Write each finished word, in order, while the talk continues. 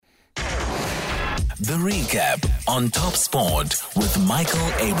The Recap on Top Sport with Michael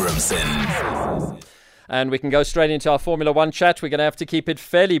Abramson. And we can go straight into our Formula One chat. We're going to have to keep it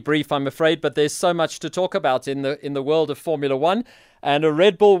fairly brief, I'm afraid, but there's so much to talk about in the world of Formula One. And a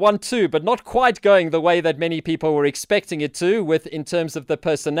RedBull 1-2, but not quite going the way that many people were expecting it to in terms of the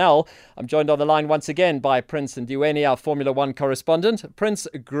personnel. I'm joined on the line once again by Prince Ndlweni, our Formula One correspondent. Prince,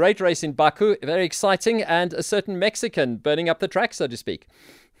 great race in Baku, very exciting, and a certain Mexican burning up the track, so to speak.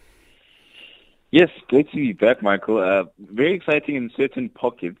 Yes, great to be back, Michael. Very exciting in certain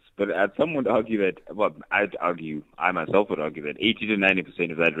pockets, but some would argue that, well, I myself would argue that 80 to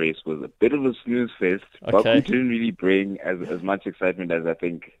 90% of that race was a bit of a snooze fest. Okay. Baku didn't really bring as much excitement as I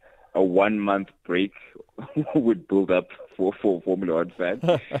think a 1 month break would build up for Formula One fans.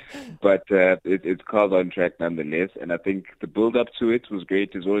 But it's cars on track nonetheless, and I think the build up to it was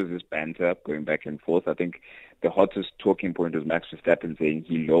great. There's always this banter going back and forth. I think the hottest talking point was Max Verstappen saying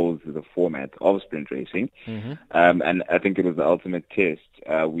he loathes the format of sprint racing. Mm-hmm. And I think it was the ultimate test.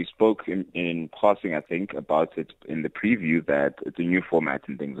 We spoke in passing, I think, about it in the preview that it's a new format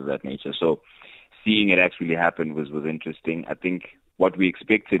and things of that nature. So seeing it actually happen was interesting. I think what we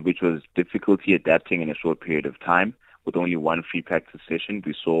expected, which was difficulty adapting in a short period of time with only one free practice session,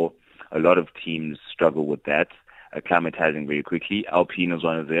 we saw a lot of teams struggle with that, acclimatizing very quickly. Alpine was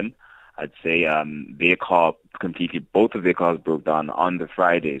one of them. I'd say their car both of their cars broke down on the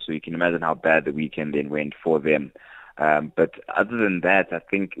Friday, so you can imagine how bad the weekend then went for them. But other than that, I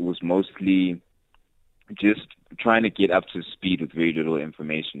think it was mostly just trying to get up to speed with very little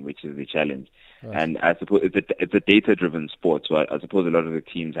information, which is the challenge. Right. And I suppose it's a data-driven sport, so I suppose a lot of the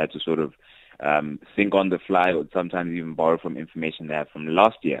teams had to sort of think on the fly, or sometimes even borrow from information they had from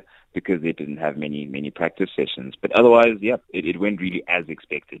last year because they didn't have many practice sessions. But otherwise, yeah, it went really as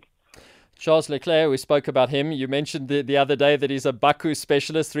expected. Charles Leclerc, we spoke about him. You mentioned the other day that he's a Baku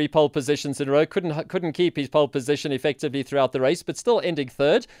specialist, 3 pole positions in a row. Couldn't keep his pole position effectively throughout the race, but still ending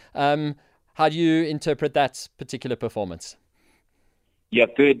third. How do you interpret that particular performance? Yeah,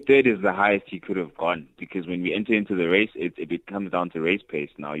 third is the highest he could have gone, because when we enter into the race, it comes down to race pace.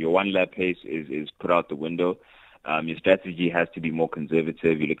 Now, your 1 lap pace is put out the window. Your strategy has to be more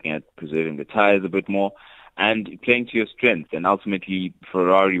conservative. You're looking at preserving the tires a bit more and playing to your strengths. And ultimately,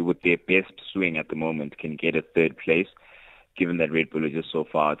 Ferrari, with their best swing at the moment, can get a third place, given that Red Bull is just so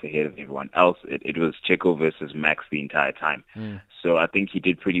far out ahead of everyone else. It was Checo versus Max the entire time. So I think he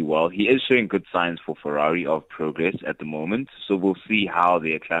did pretty well. He is showing good signs for Ferrari of progress at the moment. So we'll see how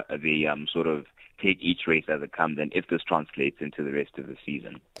they sort of take each race as it comes and if this translates into the rest of the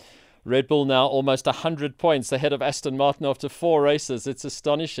season. Red Bull now almost 100 points ahead of Aston Martin after 4 races. It's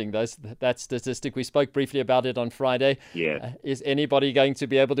astonishing, that statistic. We spoke briefly about it on Friday. Yeah. Is anybody going to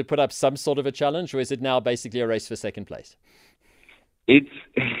be able to put up some sort of a challenge, or is it now basically a race for second place? It's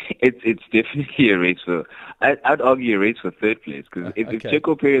definitely a race for. I'd argue a race for third place, because if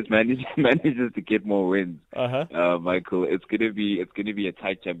Checo Perez manages to get more wins, Michael, it's gonna be a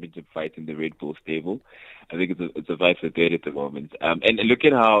tight championship fight in the Red Bull stable. I think it's a fight for third at the moment. And look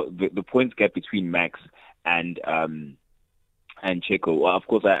at how the points gap between Max and Checo. Well, of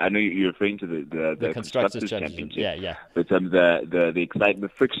course, I know you're referring to the Constructors' Championship. Yeah. But the excitement, the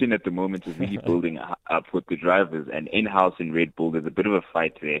friction at the moment is really building up with the drivers. And in-house in Red Bull, there's a bit of a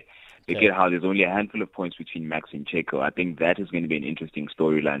fight there. Look at how there's only a handful of points between Max and Checo. I think that is going to be an interesting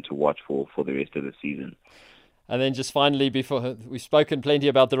storyline to watch for the rest of the season. And then just finally, before we've spoken plenty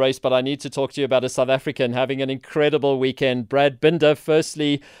about the race, but I need to talk to you about a South African having an incredible weekend. Brad Binder,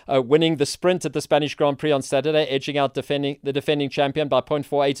 firstly, winning the sprint at the Spanish Grand Prix on Saturday, edging out the defending champion by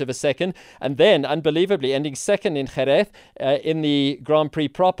 0.48 of a second. And then, unbelievably, ending second in Jerez in the Grand Prix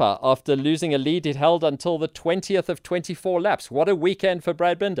proper after losing a lead it held until the 20th of 24 laps. What a weekend for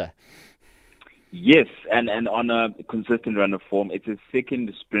Brad Binder. Yes, and on a consistent run of form. It's his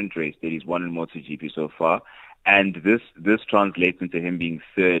second sprint race that he's won in MotoGP so far. And this translates into him being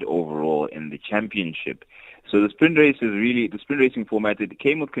third overall in the championship. So the sprint racing format, it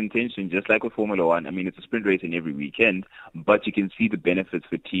came with contention just like with Formula One. I mean, it's a sprint race in every weekend, but you can see the benefits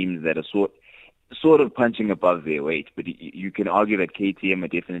for teams that are sort of punching above their weight. But you can argue that KTM are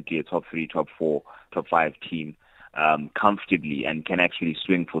definitely a top 3, top 4, top 5 team comfortably, and can actually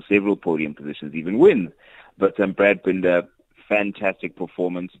swing for several podium positions, even win. But Brad Binder, fantastic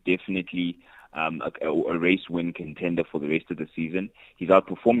performance, definitely a race win contender for the rest of the season. He's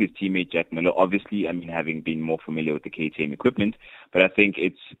outperformed his teammate Jack Miller, obviously, I mean, having been more familiar with the KTM equipment, but I think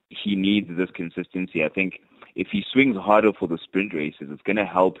he needs this consistency. I think if he swings harder for the sprint races, it's going to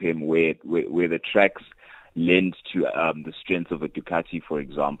help him where the tracks lend to the strength of a Ducati, for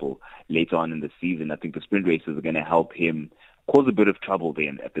example, later on in the season. I think the sprint races are going to help him cause a bit of trouble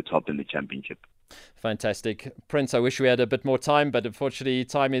then at the top in the championship. Fantastic. Prince, I wish we had a bit more time, but unfortunately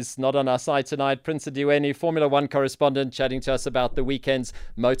time is not on our side tonight. Prince Ndlweni, Formula One correspondent, chatting to us about the weekend's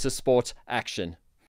motorsport action.